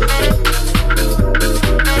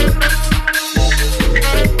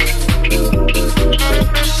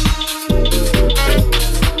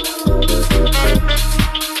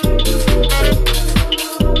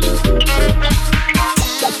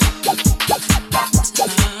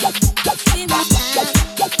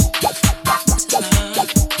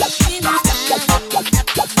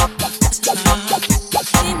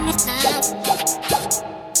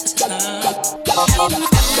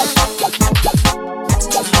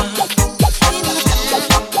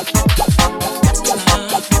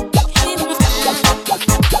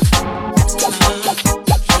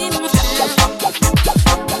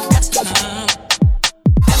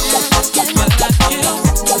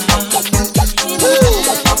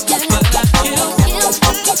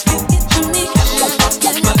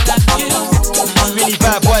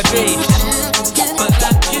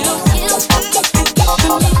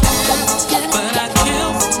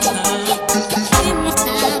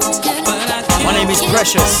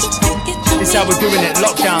 Preshus. This is how we're doing it,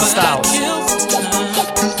 lockdown styles.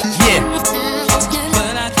 Yeah.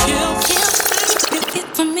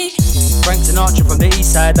 Frank Sinatra from the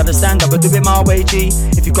east side, understand I will do it my way, G.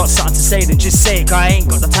 If you got something to say, then just say it, cause I ain't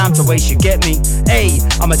got the time to waste, you get me? Hey,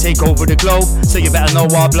 I'ma take over the globe, so you better know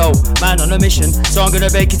I blow. Man on a mission, so I'm gonna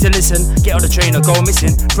beg you to listen. Get on the train or go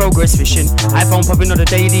missing, progress fishing. iPhone popping on the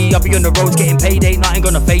daily, I'll be on the roads getting paid, ain't nothing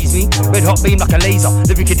gonna faze me. Red hot beam like a laser,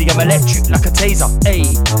 lyric kitty, I'm electric like a taser. Hey,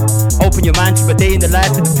 open your mind to a day in the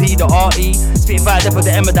life of the P.R.E. Spitting fire depth with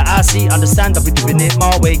the M of the I.C. Understand I'll be doing it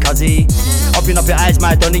my way, cuzzy. Open up your eyes,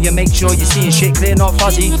 my Donny, and make sure you're seeing shit clear, not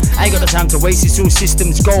fuzzy. I ain't got the time to waste, it's all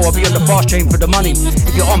systems go. I'll be on the fast train for the money.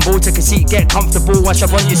 If you're on board, take a seat, get comfortable. Once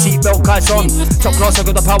you're on your seatbelt, kites on. Top class, I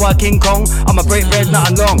got the power, King Kong. I'm a break bread,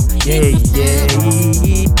 nothing long. Yeah, yeah.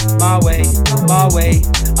 My way.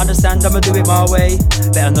 Understand I'ma do it my way.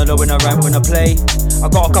 Better know when I rhyme, when I play. I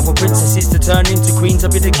got a couple princesses to turn into queens,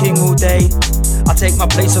 I'll be the king all day. I take my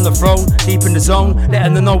place on the throne, deep in the zone,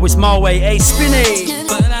 letting them know it's my way. Hey, Spin.E.B.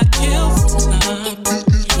 But I kill. But I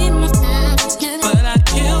kill. But I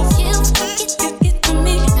kill.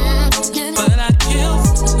 But I kill.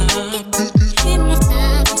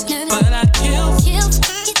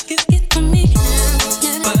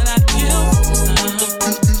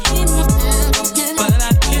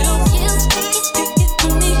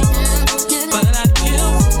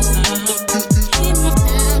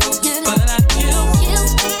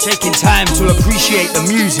 Taking time to appreciate the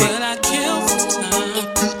music. But I kill.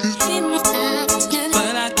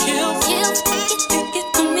 But I kill. But I kill.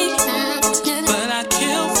 But I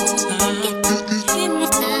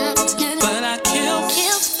kill.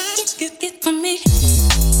 Get for me.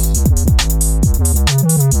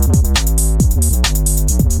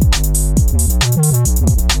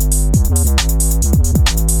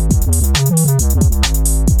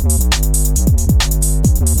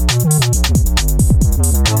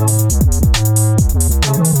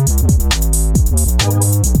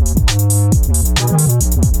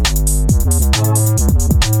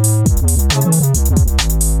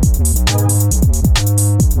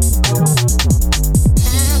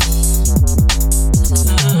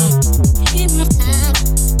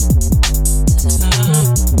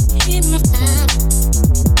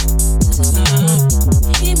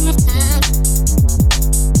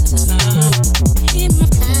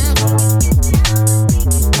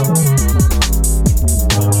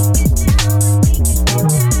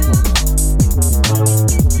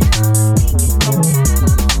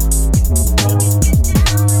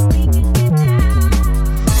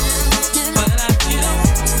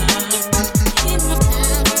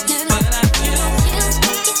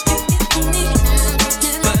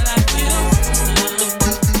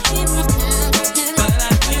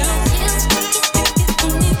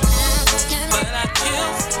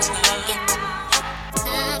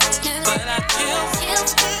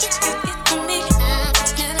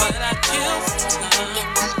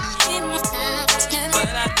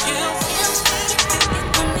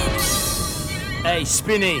 Hey,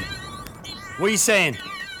 Spin.E.B. What are you saying?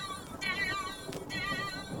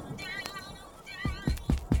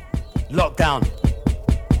 Lockdown.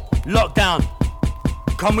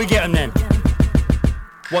 Come we get 'em then.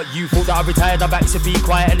 What, you thought that I retired? I'm back to be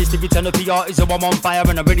quiet. At least the return of the art is a I'm on fire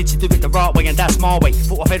and I'm ready to do it the right way, and that's my way.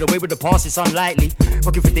 Thought I fade away with the past, it's unlikely.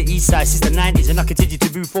 Working for the east side since the 90s, and I continue to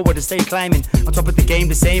move forward and stay climbing. On top of the game,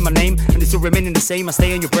 the same, my name, and it's still remaining the same. I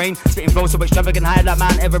stay on your brain, spitting flows so extravagant, high like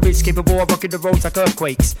Mount Everest, capable of rocking the roads like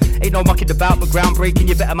earthquakes. Ain't no mucking about, but groundbreaking.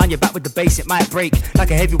 You better man, you're back with the bass, it might break.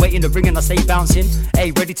 Like a heavyweight in the ring and I stay bouncing.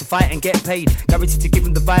 Hey, ready to fight and get paid. Guaranteed to give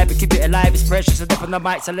them the vibe and keep it alive. It's precious, and up on the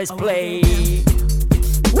mic, so let's play.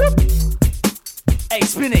 Whoop. Hey,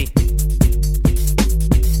 Spin.E.B.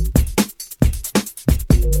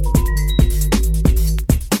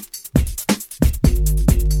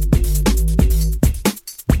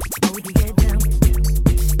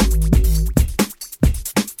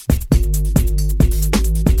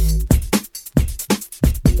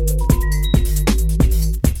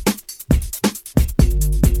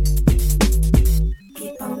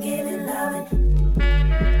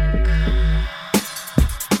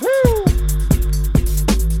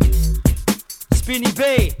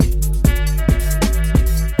 Spin.E.B.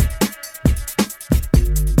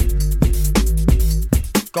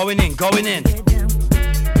 Going in.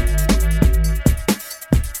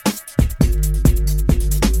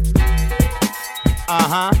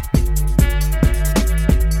 Uh-huh.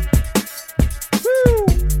 Woo.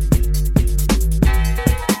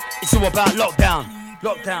 It's all about lockdown.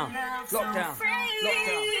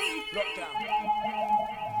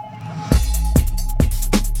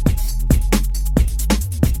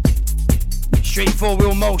 Straight for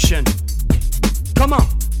real motion. Come on.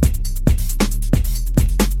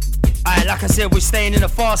 Alright, like I said, we're staying in the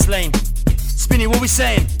fast lane. Spin.E.B, what we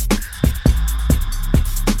saying?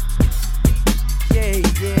 Yeah.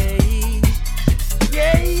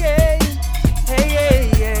 Hey.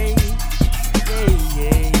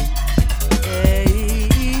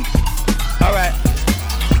 Alright.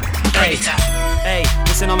 Hey,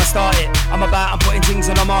 listen, I'ma start it. I'm putting things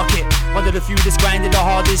on the market. One of the few that's grinding the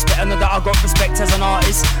hardest. Better better know that I got respect as an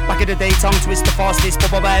artist. Back in the day, tongue twist the fastest.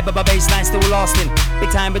 Bye, baseline still lasting.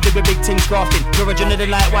 Big time, but do with big things crafting. You're originally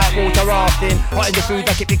like white water rafting. Hot in the food,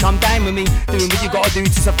 like it become dime with me. Doing what you gotta do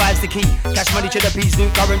to survive's the key. Cash money, cheddar peas, new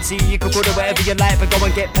currency. You can call it whatever you like, but go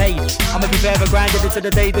and get paid. I'ma be forever grinding into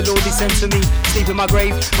the day the Lord descends for me. Sleep in my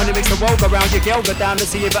grave, when it makes the world go round. Your girl go down to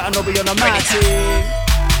see you, better know be on a my team.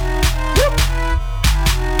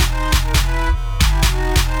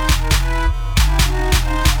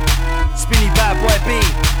 Spin.E.B bad boy B.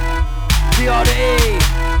 P.R.E.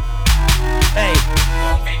 Hey.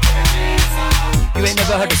 You ain't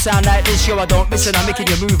never heard a sound like this, yo, I don't miss it, I'm making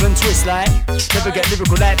you move and twist like. Never get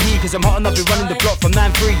lyrical like me, cause I'm hot enough, been running the block from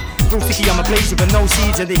 9-3. Real sticky, I'm a blazer with no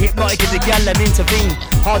seeds, and the hypnotic is the gal and intervene.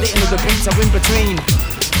 Hard hitting of the beats, I'm in between.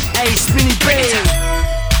 Hey, Spin.E.B.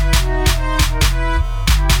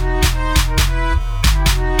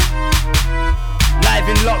 Live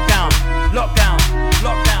in lockdown, lockdown,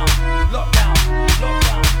 lockdown, lockdown,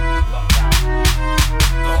 lockdown, lockdown.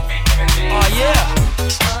 Oh yeah.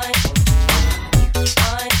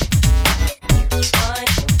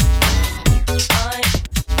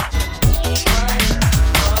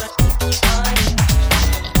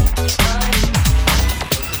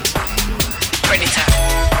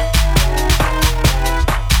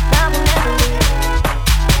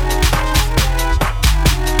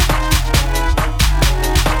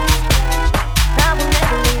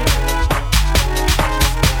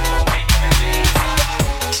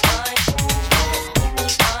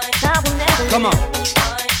 Come on.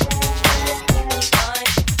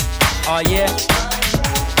 Oh yeah.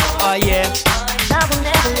 Oh yeah.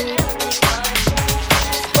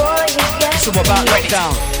 So what about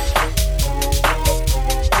lockdown?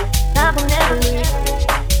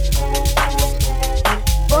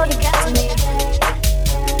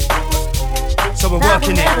 So we're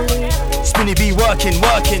working it. Spin.E.B working.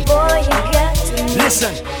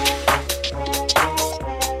 Listen.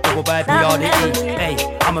 Double by P.R.E. Hey,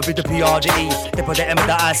 I'ma be the P.R.E. They put the M with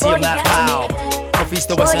the I, see him like pow. From east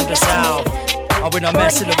to west and the south. I win, I'm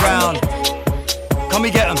messing around. Come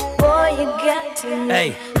and get 'em.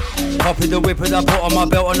 Hey. Pop with the whip and I put on my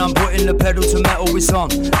belt and I'm putting the pedal to metal, it's on.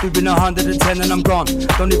 Doing 110 and I'm gone.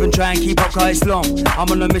 Don't even try and keep up cause it's long. I'm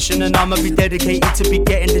on a mission and I'ma be dedicated to be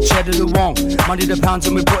getting the cheddar the wrong. Money the pounds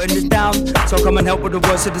and we're putting it down. So come and help with the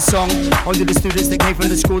words of the song. Only the students that came from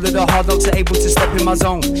the school of the hard knocks are able to step in my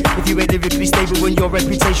zone. If you ain't lyrically stable when your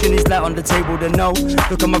reputation is light on the table, then no.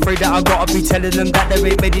 Look, I'm afraid that I gotta be telling them that they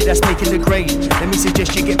ain't ready, that's making the grade. Let me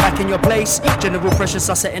suggest you get back in your place. General Preshus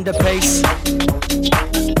are setting the pace.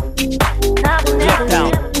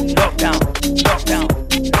 Lockdown, lockdown, lockdown, lockdown.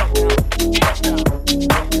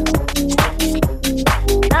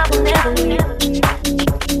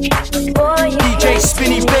 DJ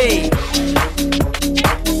Spin.E.B.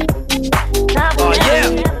 Oh yeah.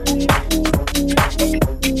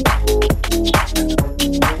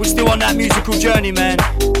 We're still on that musical journey, man.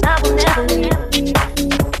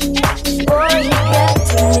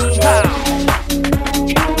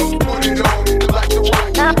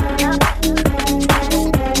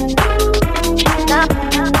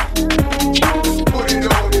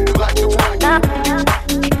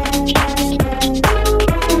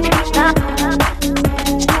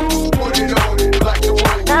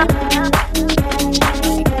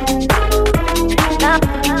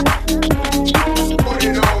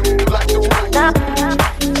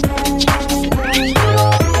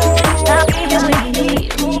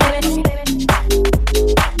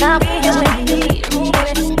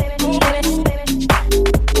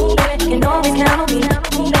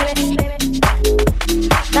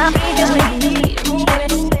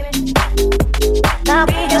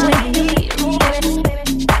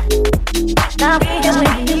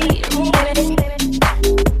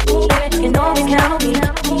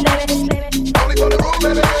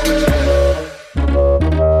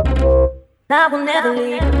 I will never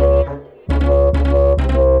leave.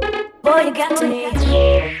 Boy, you got to me.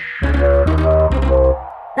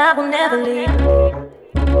 I will never leave.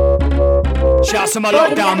 Shout out to my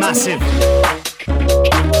lockdown massive.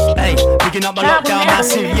 Hey, picking up my lockdown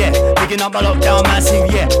massive, yeah. Picking up my lockdown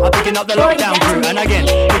massive, yeah. I'm picking up the lockdown crew, and again,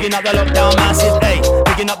 picking up the lockdown massive, hey.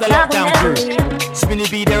 Picking up the lockdown crew.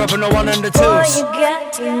 Spin.E.B there up on the 1 and the 2s. Boy, you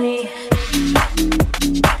got to me.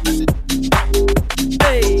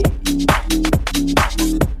 Hey.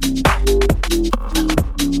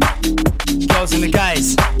 Girls and the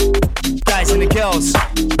guys and the girls,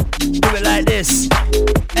 do it like this.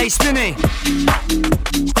 Hey, Spinny.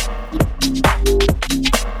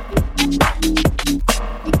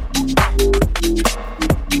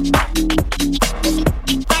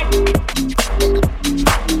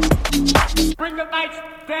 Bring the lights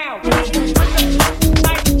down. Bring the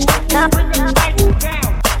lights down. Bring the lights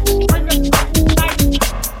down. Bring the lights.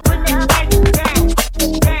 Bring the lights down.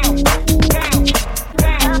 Down. Down.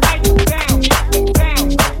 Down. Lights down. Down.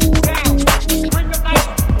 Down. Bring the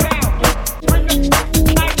lights down. Bring the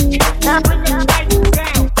lights. Bring the lights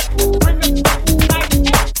down. Bring the lights.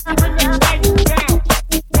 Bring the lights down.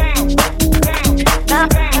 Down. Down.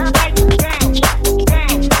 Down. Lights down.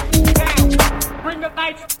 Down. Down. Bring the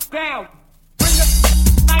lights down. Bring the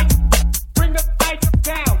lights. Bring the lights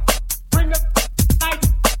down. Bring the lights.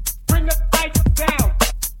 Bring the lights down.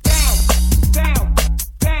 Down. Down.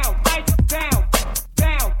 Down. Lights down.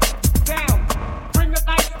 Down. Down. Bring the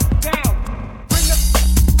lights down. Bring the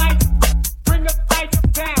lights. Bring the lights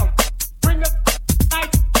down. Bring the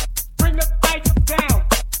lights. Bring the lights down.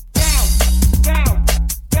 Down. Down.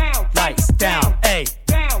 Down. Lights down, ayy,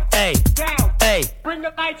 Down. ayy, Down. ayy, Bring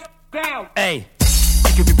the lights down. ayy.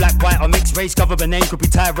 You could be black, white, or mixed race, government name could be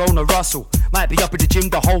Tyrone or Russell. Might be up at the gym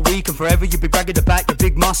the whole week, and forever you'll be bragging about your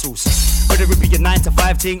big muscles. Whether it be your 9 to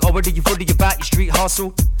 5 thing, or whether you're fully about your street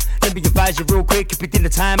hustle. Let me advise you real quick, if it dinner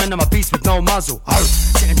time and I'm a beast with no muzzle. Oh,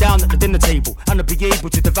 sitting down at the dinner table, and I'll be able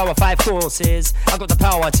to devour 5 courses. I got the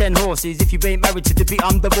power, 10 horses. If you ain't married to the beat,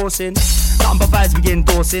 I'm divorcing. Nothing but vibes we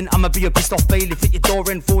endorsing. I'ma be a pissed off bailiff at your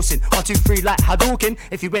door enforcing. 1, 2, 3 like Hadouken.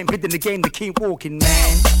 If you ain't bidding the game, then keep walking,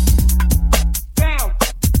 man. Down.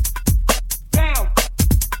 Down.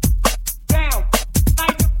 Down.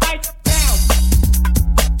 Lights, lights, down.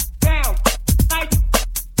 Down. Lights,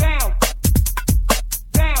 down.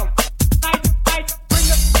 Down. Lights, lights. Bring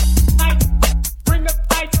the lights. Bring the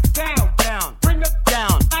lights down. Down, Bring the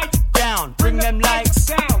down, lights down, bring them lights.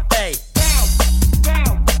 down. Hey, Down.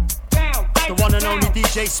 Down. Down. the one and only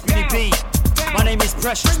DJ Spin.E.B. My name is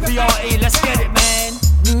Preshus, P.R.E. Let's get it,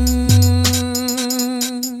 man.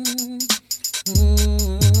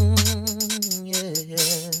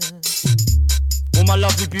 All my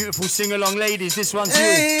lovely, beautiful sing-along ladies, this one's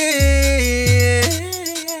you.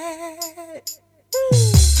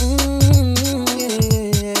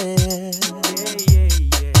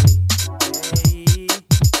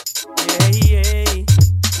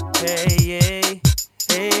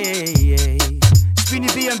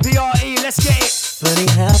 Spin.E.B and P.R.E. Let's get it. Funny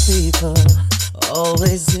how people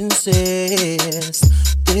always insist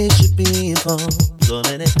they should be informed on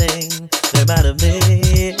anything they might have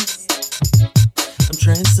missed. I'm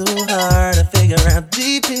trying so hard to figure out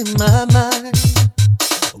deep in my mind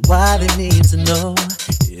why they need to know.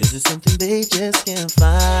 Is it something they just can't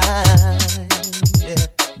find? Yeah.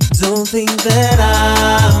 Don't think that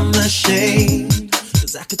I'm ashamed,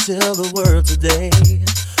 'cause I could tell the world today.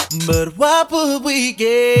 But what would we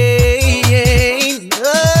gain? Oh,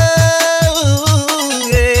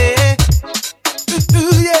 yeah.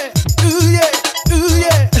 Ooh, yeah. Ooh, yeah. Ooh,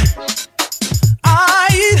 yeah.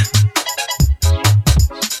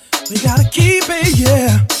 We gotta keep it,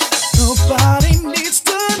 yeah. Nobody needs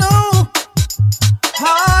to know.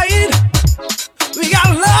 Hide. We got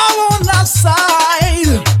love on our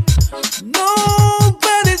side.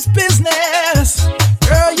 Nobody's business.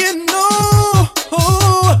 Girl, you know.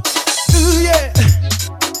 Ooh, yeah.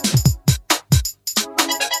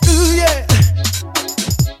 Ooh, yeah.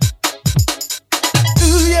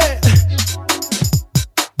 Ooh, yeah.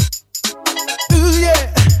 Ooh, yeah.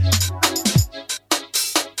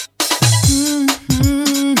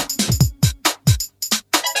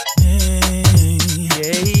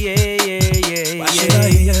 Why should I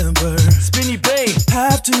ever Spin.E.B,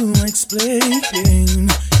 have to explain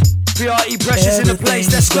P.R.E. Precious in the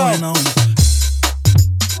place, let's go. going on?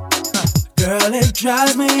 Girl, it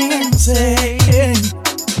drives me insane.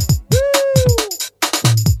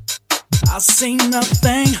 I see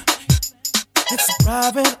nothing. It's a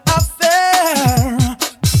private affair.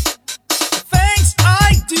 The things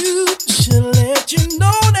I do should let you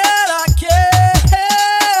know that I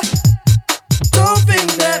care. Don't think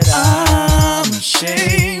that I'm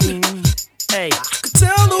ashamed. Hey, I could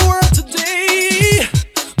tell the world today,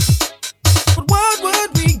 but what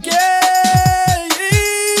would we get?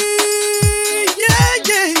 Yeah,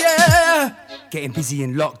 yeah, yeah. getting busy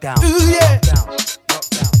in lockdown. Ooh, yeah. Lockdown,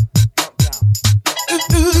 lockdown, lockdown.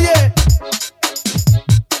 Ooh, yeah.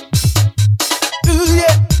 Ooh,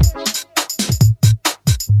 yeah.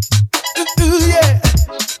 Ooh, yeah.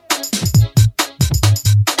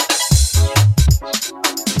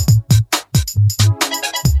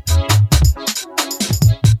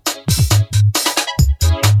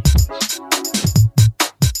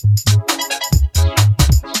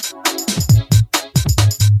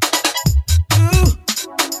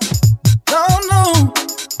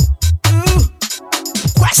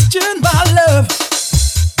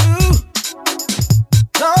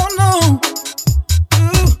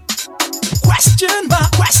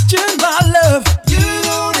 question my love. You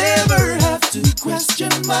don't ever have to question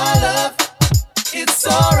my love. It's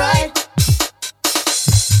alright.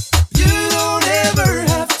 You don't ever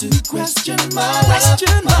have to question my love.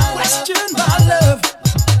 Question my love.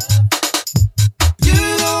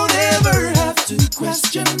 You don't ever have to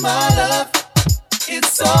question my love.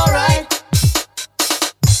 It's alright.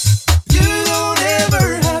 You don't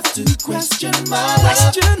ever have to question my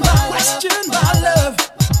love. Question my love.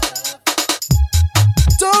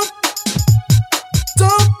 Don't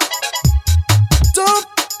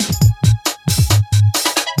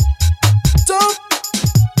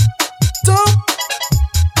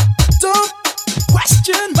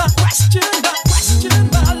question my